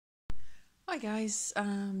Hi guys,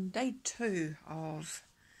 day 2 of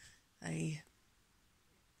a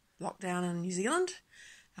lockdown in New Zealand.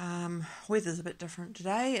 Weather's a bit different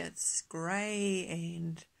today. It's grey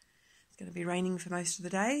and it's going to be raining for most of the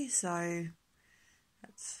day, so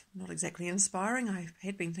it's not exactly inspiring. I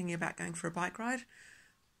had been thinking about going for a bike ride.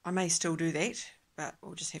 I may still do that, but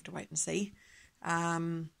we'll just have to wait and see.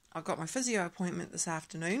 I've got my physio appointment this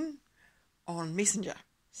afternoon on Messenger.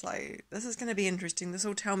 So this is going to be interesting. This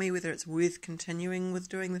will tell me whether it's worth continuing with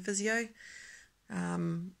doing the physio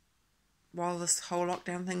while this whole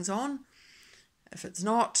lockdown thing's on. If it's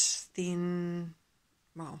not, then,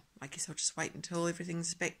 well, I guess I'll just wait until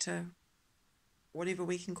everything's back to whatever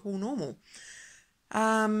we can call normal.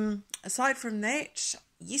 Aside from that,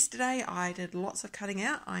 yesterday I did lots of cutting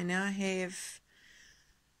out. I now have,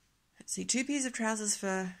 2 pairs of trousers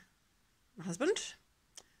for my husband,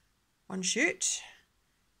 1 shirt,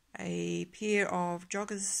 a pair of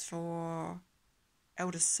joggers for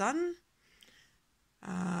eldest son,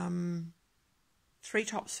 3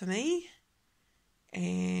 tops for me,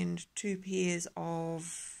 and 2 pairs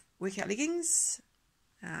of workout leggings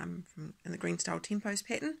in the green style Tempos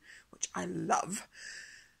pattern, which I love.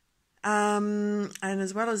 And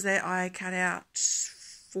as well as that, I cut out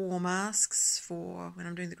 4 masks for when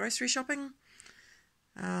I'm doing the grocery shopping.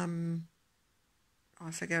 I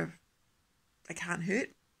figure they can't hurt.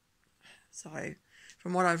 So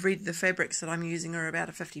from what I've read, the fabrics that I'm using are about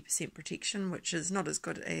a 50% protection, which is not as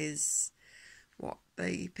good as what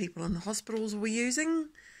the people in the hospitals were using,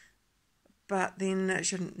 but then it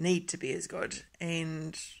shouldn't need to be as good.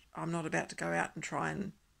 And I'm not about to go out and try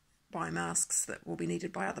and buy masks that will be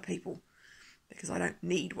needed by other people, because I don't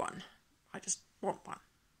need one. I just want one,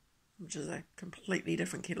 which is a completely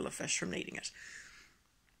different kettle of fish from needing it.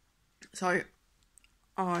 So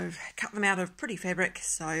I've cut them out of pretty fabric,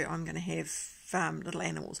 so I'm going to have little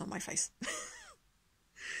animals on my face.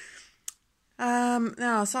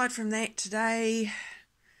 Now, aside from that, today,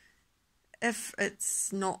 if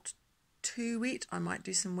it's not too wet, I might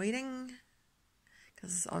do some weeding,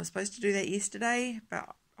 because I was supposed to do that yesterday,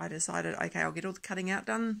 but I decided, okay, I'll get all the cutting out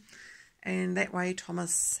done, and that way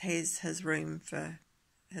Thomas has his room for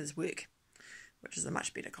his work, which is a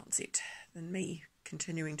much better concept than me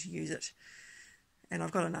continuing to use it. And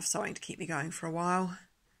I've got enough sewing to keep me going for a while.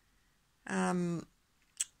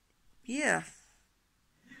 Yeah.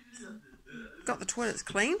 Got the toilets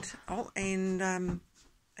cleaned. Oh, and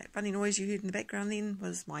that funny noise you heard in the background then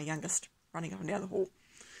was my youngest running up and down the hall.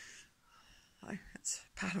 So that's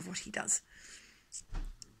part of what he does.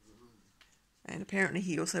 And apparently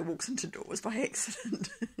he also walks into doors by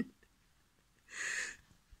accident.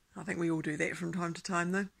 I think we all do that from time to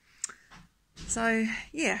time though. So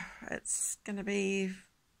yeah, it's going to be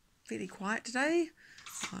fairly quiet today.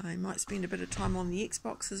 I might spend a bit of time on the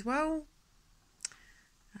Xbox as well,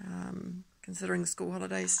 considering school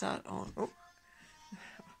holidays start on... Oh,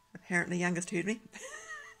 apparently youngest heard me.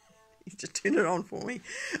 He's just turned it on for me,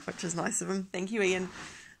 which is nice of him. Thank you, Ian.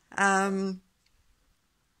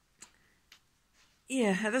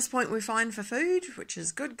 Yeah, at this point we're fine for food, which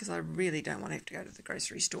is good, because I really don't want to have to go to the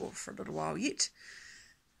grocery store for a little while yet.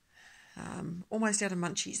 Almost out of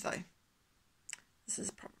munchies though. This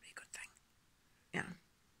is probably a good thing. Yeah.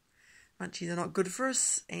 Munchies are not good for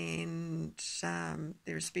us, and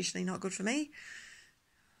they're especially not good for me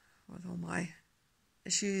with all my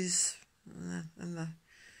issues in the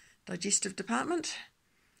digestive department.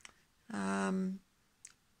 Yep,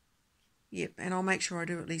 and I'll make sure I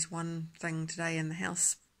do at least one thing today in the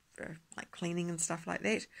house for like cleaning and stuff like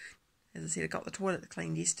that. As I said, I got the toilet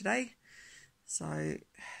cleaned yesterday, so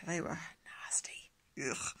they were nasty.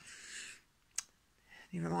 Ugh.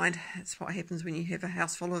 Never mind, that's what happens when you have a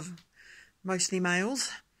house full of mostly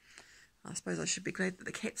males. I suppose I should be glad that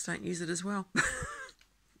the cats don't use it as well.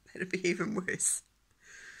 That'd be even worse.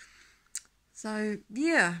 So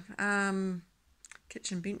yeah,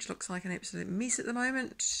 kitchen bench looks like an absolute mess at the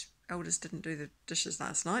moment. Eldest didn't do the dishes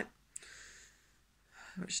last night,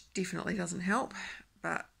 which definitely doesn't help,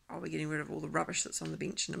 but I'll be getting rid of all the rubbish that's on the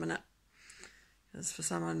bench in a minute, because for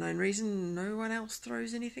some unknown reason no one else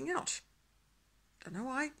throws anything out. Don't know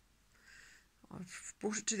why. I've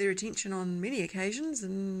brought it to their attention on many occasions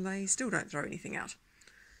and they still don't throw anything out.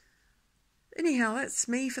 Anyhow, that's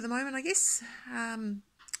me for the moment, I guess.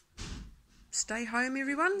 Stay home,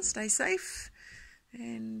 everyone. Stay safe.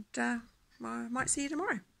 And I might see you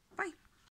tomorrow.